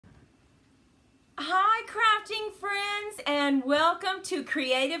Hi, crafting friends, and welcome to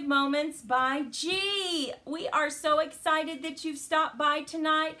Creative Moments by G. We are so excited that you've stopped by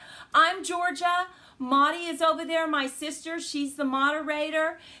tonight. I'm Georgia. Maudie is over there, my sister. She's the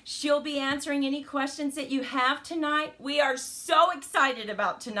moderator. She'll be answering any questions that you have tonight. We are so excited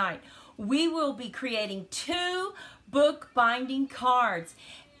about tonight. We will be creating 2 book binding cards,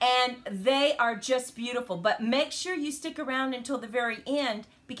 and they are just beautiful. But make sure you stick around until the very end,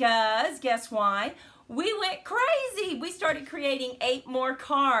 because guess why? We went crazy. We started creating 8 more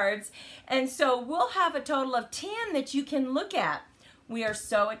cards, and so we'll have a total of 10 that you can look at. We are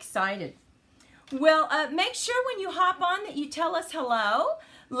so excited. Well, make sure when you hop on that you tell us hello.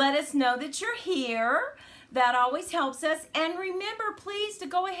 Let us know that you're here. That always helps us. And remember, please, to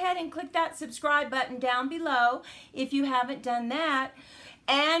go ahead and click that subscribe button down below if you haven't done that.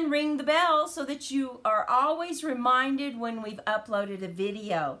 And ring the bell so that you are always reminded when we've uploaded a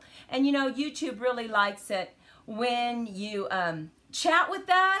video. And you know, YouTube really likes it when you chat with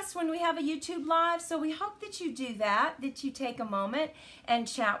us when we have a YouTube live. So we hope that you do that you take a moment and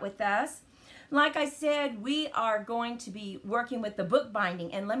chat with us. Like I said, we are going to be working with the book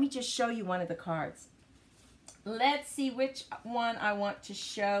binding, and let me just show you one of the cards. Let's see which one I want to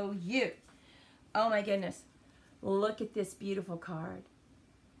show you. Oh my goodness. Look at this beautiful card.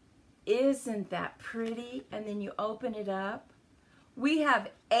 Isn't that pretty? And then you open it up. We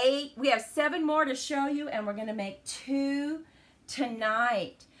have 7 more to show you, and we're going to make 2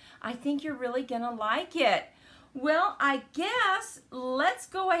 tonight. I think you're really going to like it. Well, I guess let's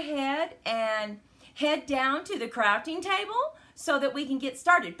go ahead and head down to the crafting table so that we can get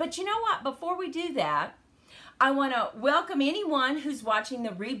started. But you know what? Before we do that, I want to welcome anyone who's watching the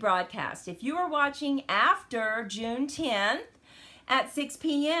rebroadcast. If you are watching after June 10th, at 6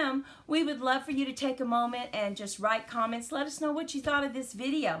 p.m., we would love for you to take a moment and just write comments. Let us know what you thought of this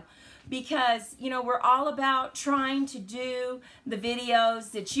video, because, you know, we're all about trying to do the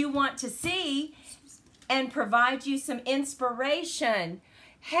videos that you want to see and provide you some inspiration.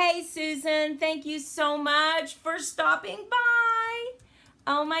 Hey, Susan, thank you so much for stopping by.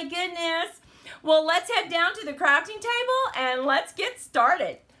 Oh, my goodness. Well, let's head down to the crafting table and let's get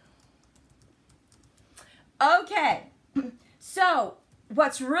started. Okay. So,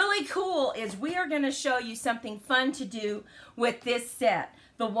 what's really cool is we are going to show you something fun to do with this set,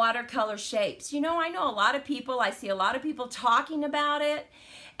 the watercolor shapes. You know, I know a lot of people, I see a lot of people talking about it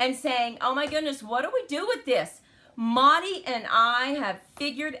and saying, oh my goodness, what do we do with this? Maudie and I have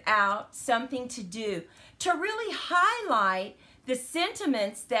figured out something to do to really highlight the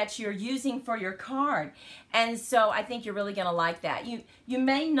sentiments that you're using for your card. And so I think you're really going to like that. You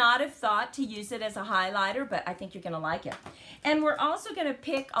may not have thought to use it as a highlighter, but I think you're going to like it. And we're also going to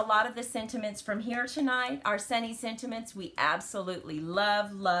pick a lot of the sentiments from here tonight, our sunny sentiments. We absolutely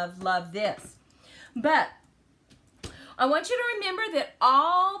love, love, love this. But I want you to remember that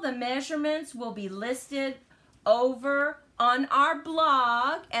all the measurements will be listed over on our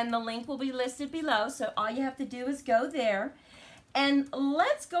blog, and the link will be listed below. So all you have to do is go there. And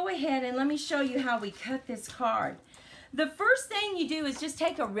let's go ahead and let me show you how we cut this card. The first thing you do is just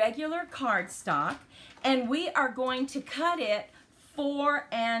take a regular cardstock, and we are going to cut it 4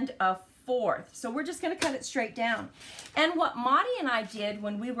 1/4. So we're just going to cut it straight down. And what Maudie and I did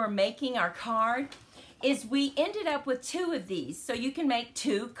when we were making our card is we ended up with 2 of these. So you can make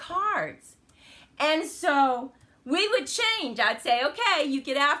 2 cards. And so we would change. I'd say, okay, you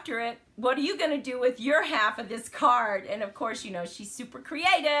get after it. What are you going to do with your half of this card? And of course, you know, she's super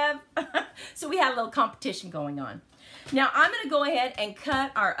creative. So we had a little competition going on. Now, I'm going to go ahead and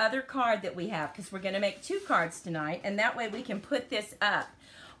cut our other card that we have, because we're going to make 2 cards tonight, and that way we can put this up.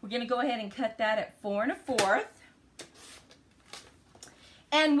 We're going to go ahead and cut that at 4 1/4.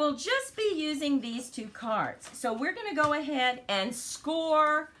 And we'll just be using these 2 cards. So we're going to go ahead and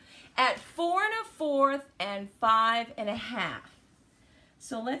score at 4 1/4 and 5 1/2.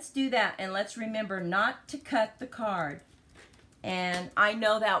 So let's do that, and let's remember not to cut the card. And I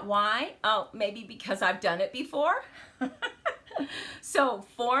know that why? Oh, maybe because I've done it before. So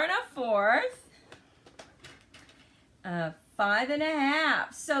 4 1/4, 5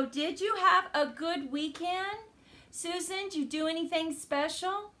 1/2. So did you have a good weekend? Susan, did you do anything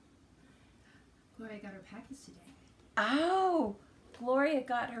special? Gloria got her package today. Oh, Gloria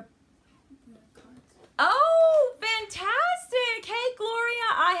got her. Oh, fantastic! Hey, Gloria,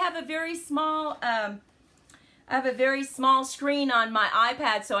 I have a very small screen on my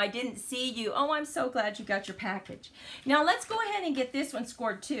iPad, so I didn't see you. Oh, I'm so glad you got your package. Now, let's go ahead and get this one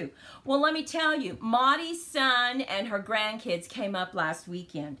scored, too. Well, let me tell you, Maudie's son and her grandkids came up last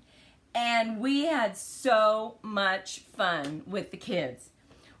weekend, and we had so much fun with the kids.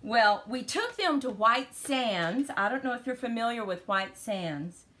 Well, we took them to White Sands. I don't know if you're familiar with White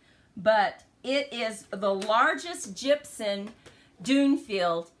Sands, but it is the largest gypsum dune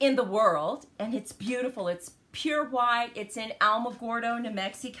field in the world, and it's beautiful. It's pure white. It's in Alamogordo, New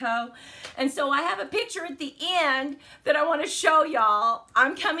Mexico. And so I have a picture at the end that I want to show y'all.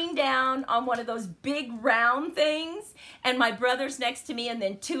 I'm coming down on one of those big round things, and my brother's next to me, and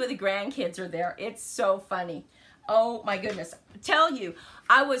then two of the grandkids are there. It's so funny. Oh my goodness. I tell you,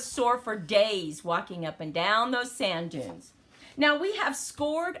 I was sore for days walking up and down those sand dunes. Now we have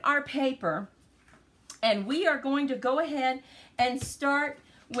scored our paper, and we are going to go ahead and start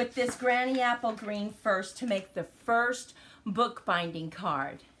with this Granny Apple Green first to make the first bookbinding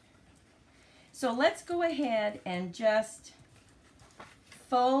card. So let's go ahead and just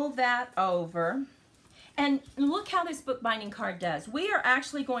fold that over. And look how this bookbinding card does. We are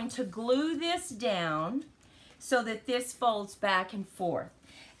actually going to glue this down so that this folds back and forth.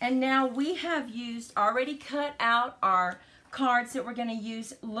 And now we have already cut out our cards that we're going to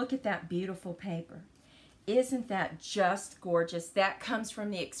use. Look at that beautiful paper. Isn't that just gorgeous? That comes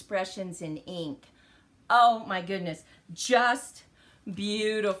from the Expressions in Ink. Oh my goodness, just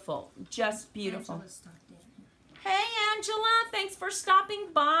beautiful, just beautiful. Angela stopped in. Hey Angela, thanks for stopping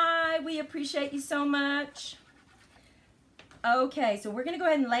by. We appreciate you so much. Okay, so we're going to go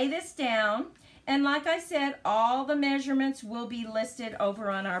ahead and lay this down. And like I said, all the measurements will be listed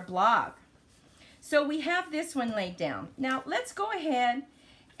over on our blog. So we have this one laid down. Now let's go ahead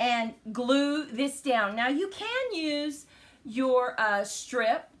and glue this down. Now you can use your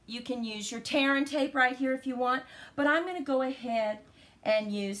strip. You can use your tear and tape right here if you want. But I'm going to go ahead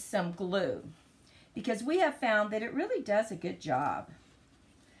and use some glue, because we have found that it really does a good job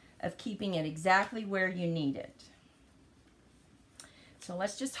of keeping it exactly where you need it. So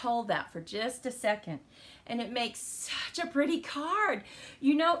let's just hold that for just a second. And it makes such a pretty card.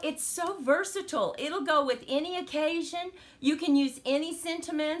 You know, it's so versatile. It'll go with any occasion. You can use any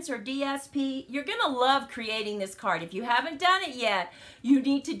sentiments or DSP. You're going to love creating this card. If you haven't done it yet, you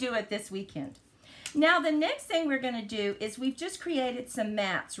need to do it this weekend. Now, the next thing we're going to do is we've just created some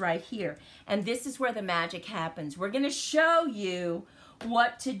mats right here. And this is where the magic happens. We're going to show you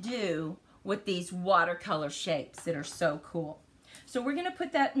what to do with these watercolor shapes that are so cool. So we're going to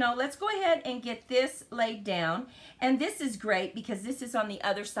put that, no, let's go ahead and get this laid down. And this is great because this is on the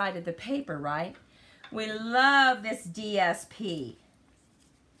other side of the paper, right? We love this DSP.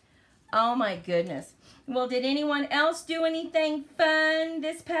 Oh my goodness. Well, did anyone else do anything fun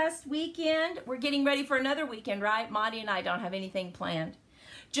this past weekend? We're getting ready for another weekend, right? Monty and I don't have anything planned.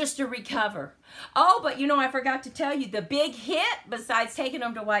 Just to recover. Oh, but you know, I forgot to tell you, the big hit, besides taking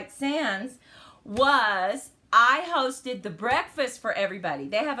them to White Sands, was I hosted the breakfast for everybody.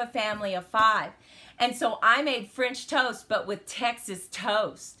 They have a family of 5. And so I made French toast, but with Texas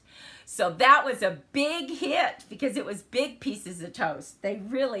toast. So that was a big hit because it was big pieces of toast. They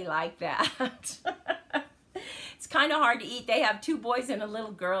really like that. It's kind of hard to eat. They have 2 boys and a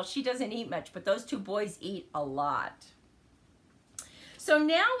little girl. She doesn't eat much, but those 2 boys eat a lot. So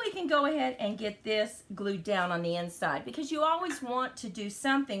now we can go ahead and get this glued down on the inside, because you always want to do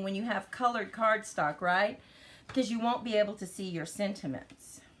something when you have colored cardstock, right? Because you won't be able to see your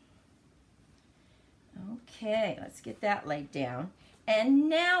sentiments. Okay, let's get that laid down. And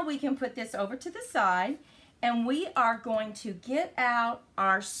now we can put this over to the side, and we are going to get out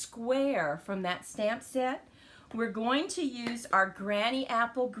our square from that stamp set. We're going to use our Granny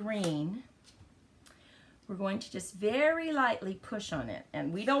Apple Green. We're going to just very lightly push on it,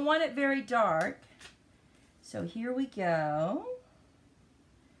 and we don't want it very dark. So here we go.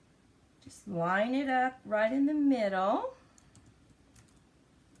 Just line it up right in the middle.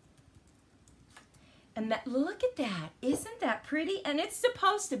 And that, look at that. Isn't that pretty? And it's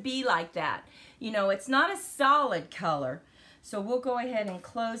supposed to be like that. You know, it's not a solid color. So we'll go ahead and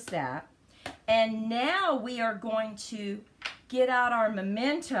close that. And now we are going to get out our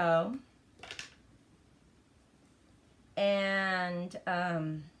memento. And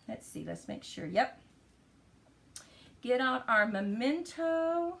let's see, let's make sure. Yep. Get out our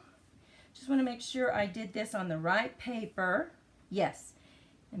memento. Just want to make sure I did this on the right paper. Yes.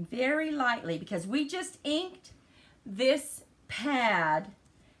 And very lightly, because we just inked this pad.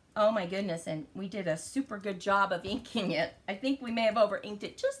 Oh my goodness, and we did a super good job of inking it. I think we may have over inked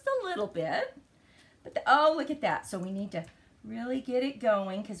it just a little bit. But oh, look at that. So we need to really get it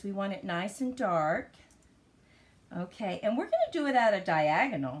going because we want it nice and dark. Okay, and we're going to do it at a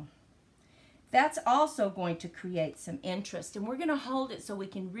diagonal. That's also going to create some interest, and we're going to hold it so we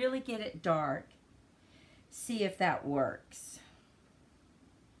can really get it dark. See if that works.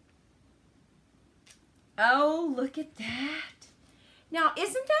 Oh, look at that. Now,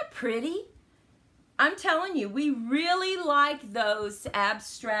 isn't that pretty? I'm telling you, we really like those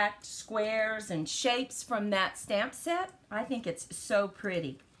abstract squares and shapes from that stamp set. I think it's so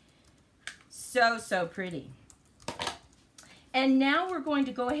pretty. So, so pretty. And now we're going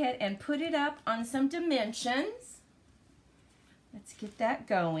to go ahead and put it up on some dimensions. Let's get that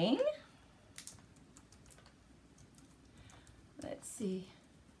going. Let's see.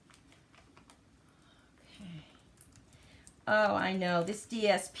 Okay. Oh, I know. This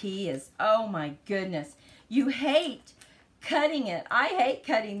DSP is, oh my goodness. You hate cutting it. I hate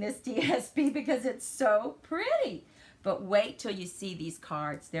cutting this DSP because it's so pretty. But wait till you see these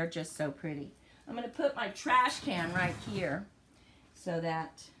cards. They're just so pretty. I'm going to put my trash can right here so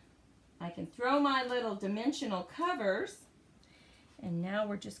that I can throw my little dimensional covers. And now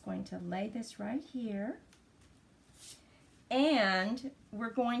we're just going to lay this right here. And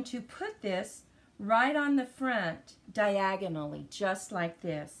we're going to put this right on the front diagonally, just like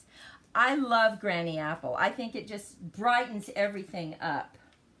this. I love Granny Apple. I think it just brightens everything up.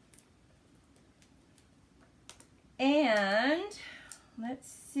 And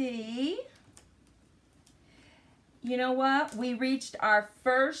let's see. You know what? We reached our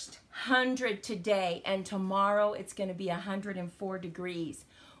first 100 today, and tomorrow it's going to be 104 degrees.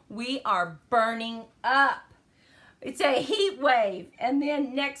 We are burning up. It's a heat wave. And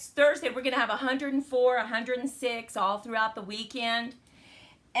then next Thursday, we're going to have 104, 106 all throughout the weekend.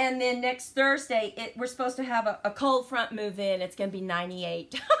 And then next Thursday, we're supposed to have a cold front move in. It's going to be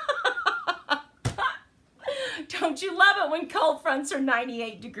 98. Don't you love it when cold fronts are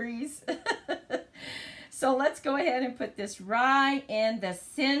 98 degrees? So let's go ahead and put this right in the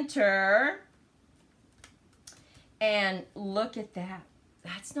center. And look at that.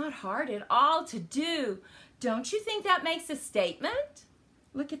 That's not hard at all to do. Don't you think that makes a statement?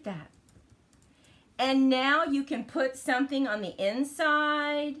 Look at that. And now you can put something on the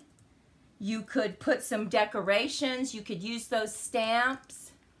inside. You could put some decorations. You could use those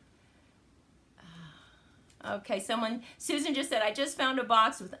stamps. Okay, Susan just said, I just found a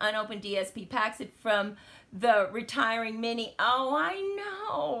box with unopened DSP packs from the retiring mini. Oh, I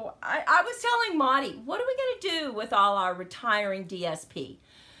know. I was telling Monty, what are we going to do with all our retiring DSP?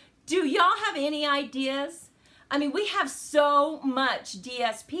 Do y'all have any ideas? I mean, we have so much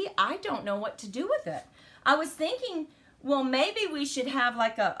DSP, I don't know what to do with it. I was thinking, well, maybe we should have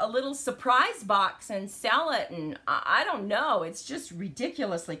like a little surprise box and sell it, and I don't know. It's just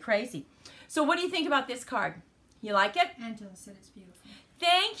ridiculously crazy. So what do you think about this card? You like it? Angela said it's beautiful.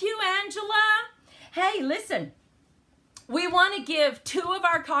 Thank you, Angela. Hey, listen. We want to give 2 of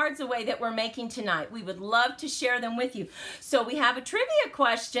our cards away that we're making tonight. We would love to share them with you. So we have a trivia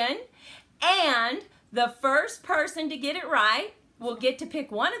question, and the first person to get it right will get to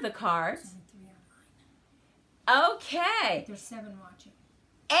pick one of the cards. 3 out of 9. Okay. There's 7 watching.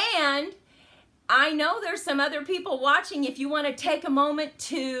 And I know there's some other people watching. If you want to take a moment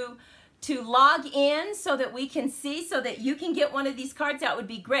to log in so that we can see, so that you can get one of these cards, that would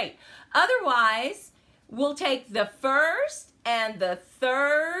be great. Otherwise, we'll take the first and the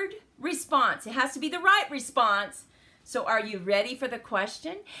third response. It has to be the right response. So are you ready for the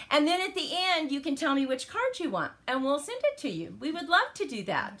question? And then at the end, you can tell me which card you want, and we'll send it to you. We would love to do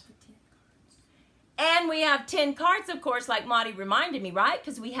that. And we have 10 cards, of course, like Monty reminded me, right?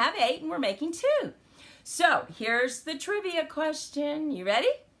 Because we have 8 and we're making 2. So here's the trivia question. You ready?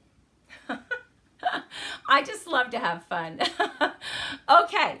 I just love to have fun.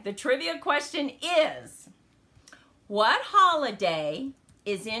 Okay, the trivia question is, what holiday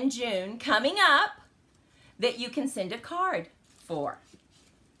is in June coming up that you can send a card for?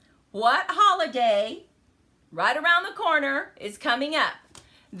 What holiday right around the corner is coming up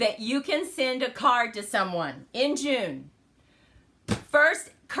that you can send a card to someone in June? First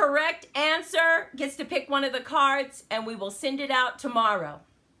correct answer gets to pick one of the cards, and we will send it out tomorrow.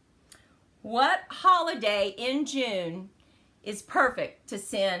 What holiday in June is perfect to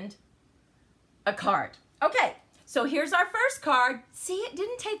send a card? Okay, so here's our first card. See, it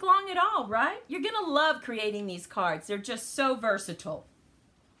didn't take long at all, right? You're going to love creating these cards. They're just so versatile.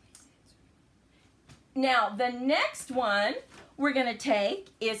 Now, the next one we're going to take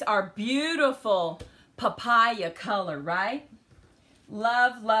is our beautiful papaya color, right?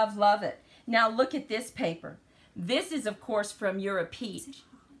 Love, love, love it. Now, look at this paper. This is, of course, from Europeach.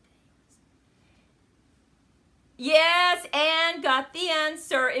 Yes, Anne got the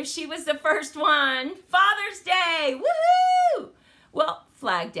answer if she was the first one. Father's Day, woohoo! Well,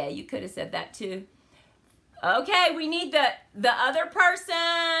 Flag Day, you could have said that too. Okay, we need the other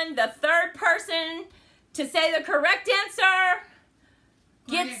person, the third person to say the correct answer.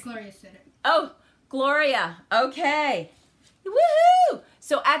 Gloria said it. Oh, Gloria, okay. Woohoo!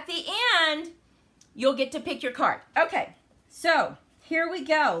 So at the end, you'll get to pick your card. Okay, so here we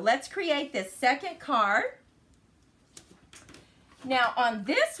go. Let's create this second card. Now on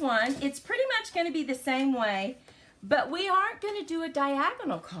this one, it's pretty much going to be the same way, but we aren't going to do a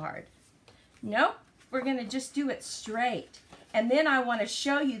diagonal card. Nope, we're going to just do it straight. And then I want to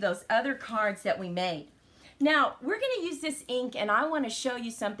show you those other cards that we made. Now, we're going to use this ink, and I want to show you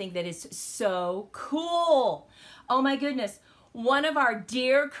something that is so cool. Oh my goodness. One of our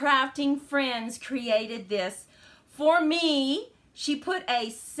dear crafting friends created this for me. She put a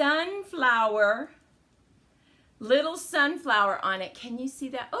sunflower, little sunflower on it. Can you see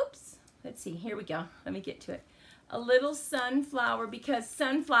that? Oops. Let's see. Here we go. Let me get to it. A little sunflower, because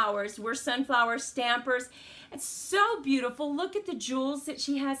sunflowers, we're sunflower stampers. It's so beautiful. Look at the jewels that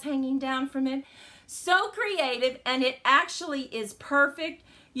she has hanging down from it. So creative, and it actually is perfect.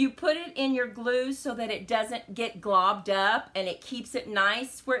 You put it in your glue so that it doesn't get globbed up, and it keeps it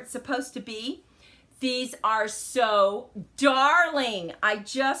nice where it's supposed to be. These are so darling. I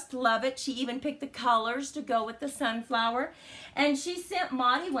just love it. She even picked the colors to go with the sunflower. And she sent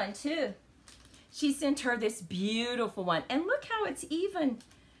Maudie one too. She sent her this beautiful one. And look how it's even.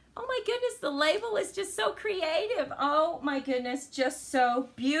 Oh my goodness, the label is just so creative. Oh my goodness, just so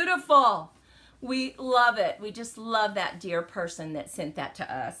beautiful. We love it. We just love that dear person that sent that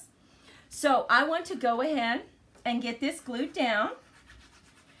to us. So I want to go ahead and get this glued down.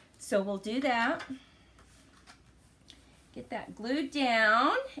 So we'll do that. Get that glued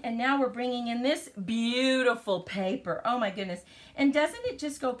down. And now we're bringing in this beautiful paper. Oh my goodness. And doesn't it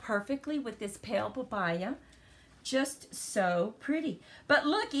just go perfectly with this pale papaya? Just so pretty. But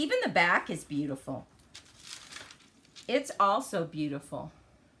look, even the back is beautiful. It's also beautiful.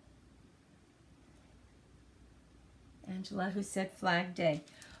 Angela, who said Flag Day.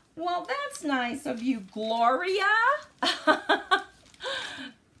 Well, that's nice of you, Gloria.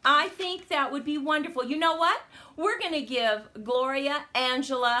 I think that would be wonderful. You know what? We're going to give Gloria,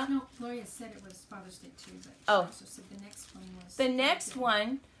 Angela. No, Gloria said it was Father's Day too, but she Oh. also said the next one was. The next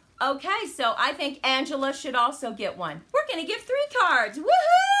one. Okay, so I think Angela should also get one. We're going to give 3 cards.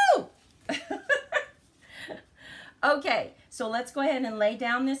 Woohoo! Okay, so let's go ahead and lay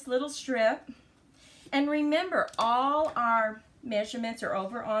down this little strip. And remember, all our measurements are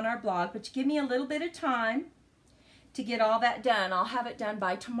over on our blog, but give me a little bit of time to get all that done. I'll have it done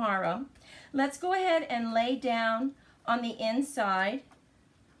by tomorrow. Let's go ahead and lay down on the inside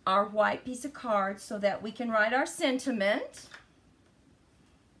our white piece of card so that we can write our sentiment.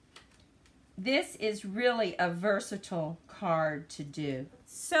 This is really a versatile card to do.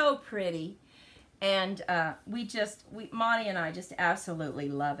 So pretty. And Maudie and I just absolutely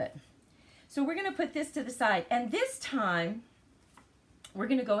love it. So we're going to put this to the side. And this time, we're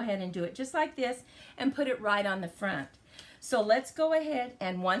going to go ahead and do it just like this and put it right on the front. So let's go ahead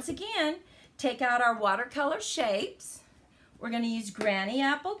and once again, take out our watercolor shapes. We're going to use Granny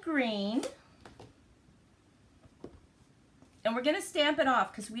Apple Green. And we're going to stamp it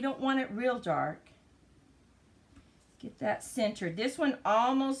off because we don't want it real dark. Get that centered. This one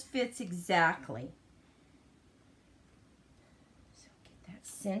almost fits exactly. So get that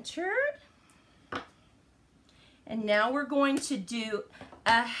centered. And now we're going to do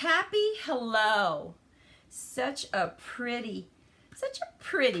a happy hello. Such a pretty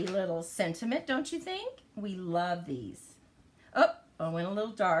little sentiment, don't you think? We love these. Oh, I went a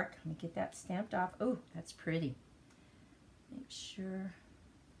little dark. Let me get that stamped off. Oh, that's pretty. Make sure.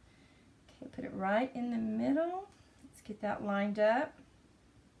 Okay, put it right in the middle. Let's get that lined up.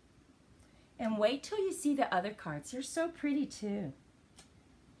 And wait till you see the other cards. They're so pretty too.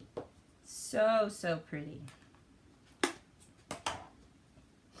 So, so pretty.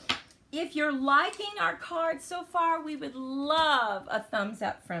 If you're liking our cards so far, we would love a thumbs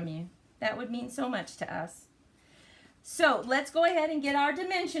up from you. That would mean so much to us. So let's go ahead and get our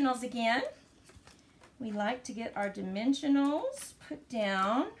dimensionals again. We like to get our dimensionals put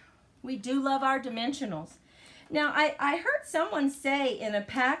down. We do love our dimensionals. Now, I heard someone say in a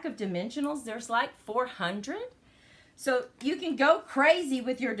pack of dimensionals, there's like 400. So you can go crazy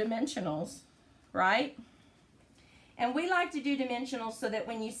with your dimensionals, right? And we like to do dimensionals so that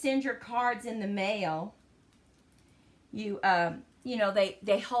when you send your cards in the mail, you know,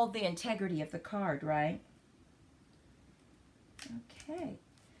 they hold the integrity of the card, right? Okay.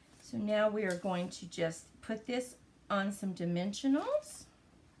 So now we are going to just put this on some dimensionals.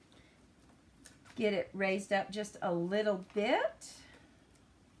 Get it raised up just a little bit.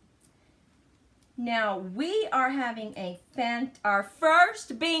 Now we are having our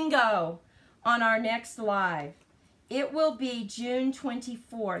first bingo on our next live. It will be June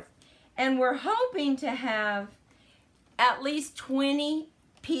 24th, and we're hoping to have at least 20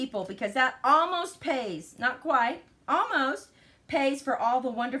 people, because that almost pays, not quite, almost pays for all the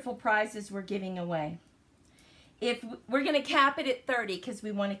wonderful prizes we're giving away. If we're going to cap it at 30 because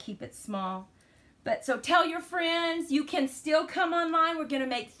we want to keep it small. But so tell your friends, you can still come online. We're going to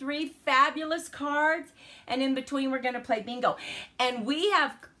make 3 fabulous cards, and in between we're going to play bingo. And we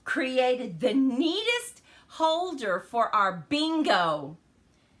have created the neatest holder for our bingo.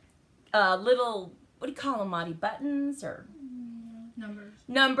 Little, what do you call them, Monty? Buttons or? Numbers.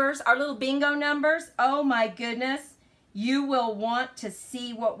 Numbers, our little bingo numbers. Oh my goodness. You will want to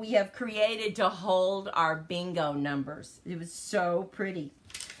see what we have created to hold our bingo numbers. It was so pretty.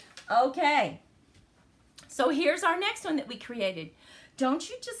 Okay. So here's our next one that we created. Don't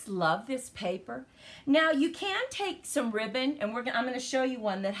you just love this paper? Now you can take some ribbon, and I'm going to show you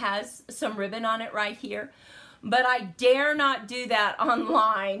one that has some ribbon on it right here. But I dare not do that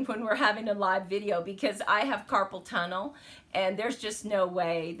online when we're having a live video because I have carpal tunnel and there's just no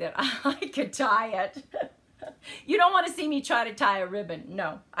way that I could tie it. You don't want to see me try to tie a ribbon.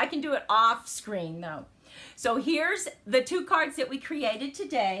 No, I can do it off screen though. So here's the 2 cards that we created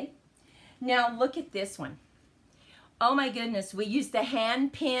today. Now look at this one. Oh my goodness, we used the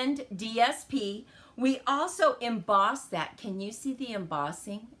hand-pinned DSP. We also embossed that. Can you see the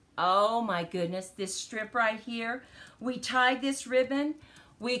embossing? Oh my goodness, this strip right here. We tied this ribbon.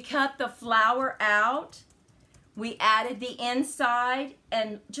 We cut the flower out. We added the inside,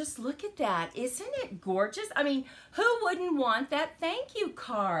 and just look at that. Isn't it gorgeous? I mean, who wouldn't want that thank you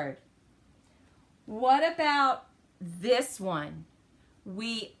card? What about this one?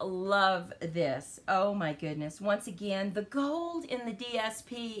 We love this. Oh my goodness. Once again, the gold in the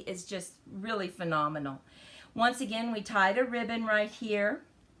DSP is just really phenomenal. Once again, we tied a ribbon right here.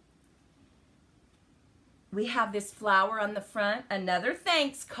 We have this flower on the front, another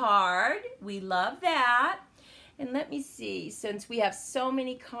thanks card. We love that. And let me see, since we have so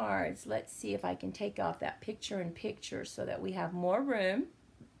many cards, let's see if I can take off that picture-in-picture so that we have more room.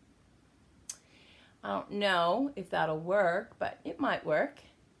 I don't know if that'll work, but it might work.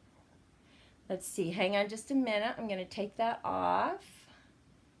 Let's see, hang on just a minute. I'm going to take that off.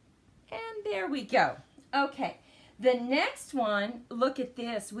 And there we go. Okay, the next one, look at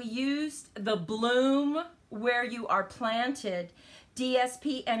this. We used the bloom where you are planted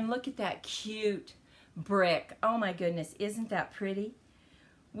DSP, and look at that cute brick. Oh my goodness, isn't that pretty?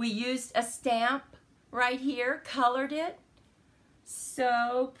 We used a stamp right here, colored it.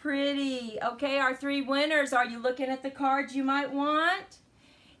 So pretty. Okay, our 3 winners. Are you looking at the cards you might want?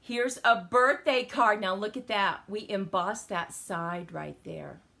 Here's a birthday card. Now look at that. We embossed that side right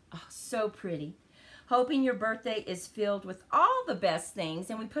there. Oh, so pretty. Hoping your birthday is filled with all the best things.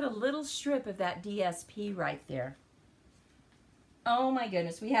 And we put a little strip of that DSP right there. Oh my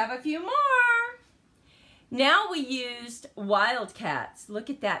goodness, we have a few more. Now we used Wildcats. Look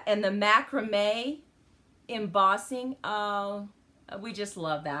at that. And the macrame embossing. Oh, we just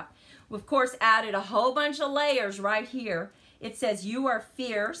love that. We, of course, added a whole bunch of layers right here. It says, "You are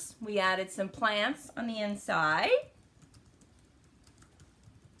fierce." We added some plants on the inside.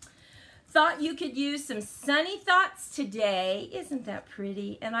 Thought you could use some sunny thoughts today. Isn't that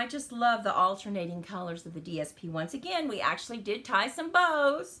pretty? And I just love the alternating colors of the DSP. Once again, we actually did tie some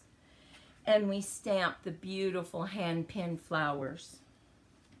bows. And we stamped the beautiful hand-pinned flowers.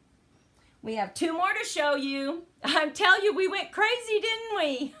 We have 2 more to show you. I tell you, we went crazy, didn't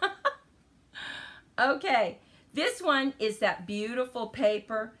we? Okay, this one is that beautiful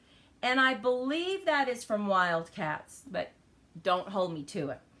paper. And I believe that is from Wildcats, but don't hold me to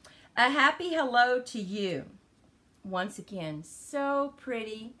it. A happy hello to you. Once again, so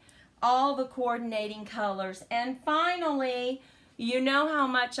pretty. All the coordinating colors. And finally, you know how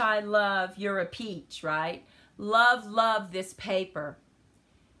much I love You're a Peach, right? Love, love this paper.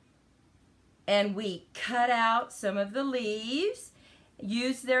 And we cut out some of the leaves.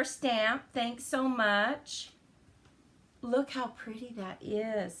 Use their stamp. Thanks so much. Look how pretty that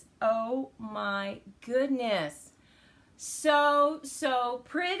is. Oh my goodness. So, so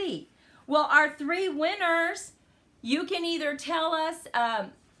pretty. Well, our 3 winners, you can either tell us,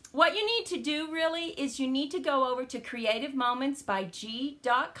 what you need to do really is you need to go over to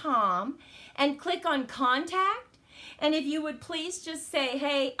creativemomentsbyg.com and click on Contact. And if you would please just say,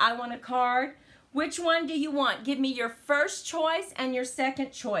 hey, I want a card. Which one do you want? Give me your first choice and your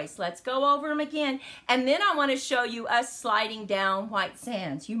second choice. Let's go over them again. And then I want to show you us sliding down white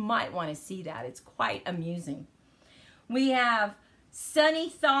sands. You might want to see that. It's quite amusing. We have sunny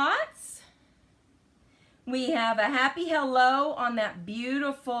thoughts. We have a happy hello on that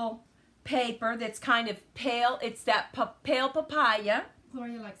beautiful paper that's kind of pale. It's that pale papaya.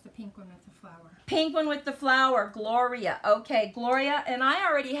 Gloria likes the pink one with the flower. Pink one with the flower, Gloria. Okay, Gloria, and I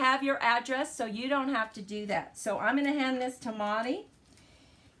already have your address, so you don't have to do that. So I'm going to hand this to Monty,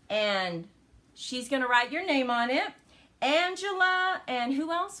 and she's going to write your name on it. Angela, and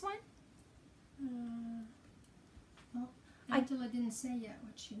who else went? Well, Angela didn't say yet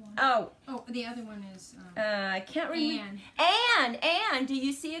what she wanted. Oh, the other one is I can't remember. Anne, do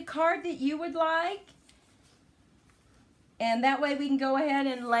you see a card that you would like? And that way we can go ahead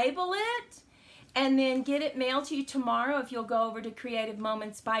and label it and then get it mailed to you tomorrow if you'll go over to Creative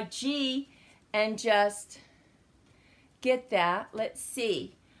Moments by G and just get that. Let's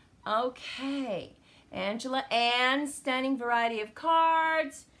see. Okay. Angela, Anne, stunning variety of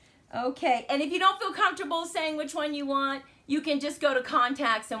cards. Okay, and if you don't feel comfortable saying which one you want, you can just go to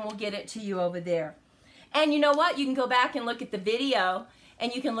contacts and we'll get it to you over there. And you know what? You can go back and look at the video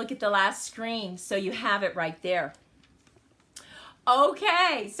and you can look at the last screen so you have it right there.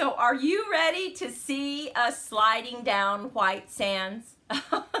 Okay, so are you ready to see us sliding down white sands?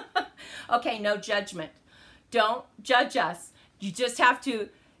 Okay, no judgment. Don't judge us. You just have to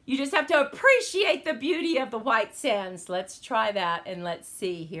appreciate the beauty of the white sands. Let's try that and let's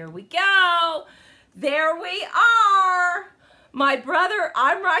see. Here we go. There we are. My brother,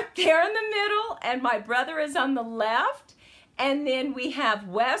 I'm right there in the middle, and my brother is on the left. And then we have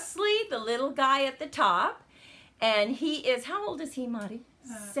Wesley, the little guy at the top. And he is, how old is he, Marty?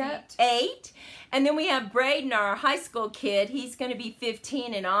 8. And then we have Braden, our high school kid. He's going to be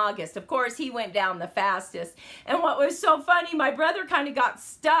 15 in August. Of course, he went down the fastest. And what was so funny, my brother kind of got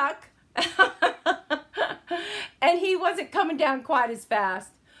stuck. And he wasn't coming down quite as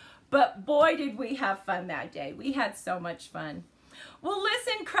fast. But boy, did we have fun that day. We had so much fun. Well,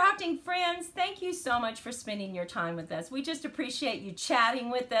 listen, crafting friends, thank you so much for spending your time with us. We just appreciate you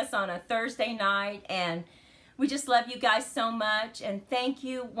chatting with us on a Thursday night, and we just love you guys so much, and thank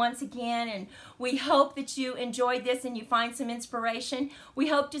you once again, and we hope that you enjoyed this and you find some inspiration. We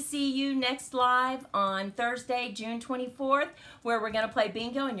hope to see you next live on Thursday, June 24th, where we're going to play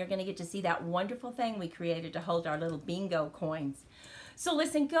bingo, and you're going to get to see that wonderful thing we created to hold our little bingo coins. So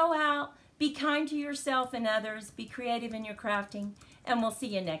listen, go out, be kind to yourself and others, be creative in your crafting, and we'll see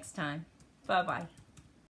you next time. Bye-bye.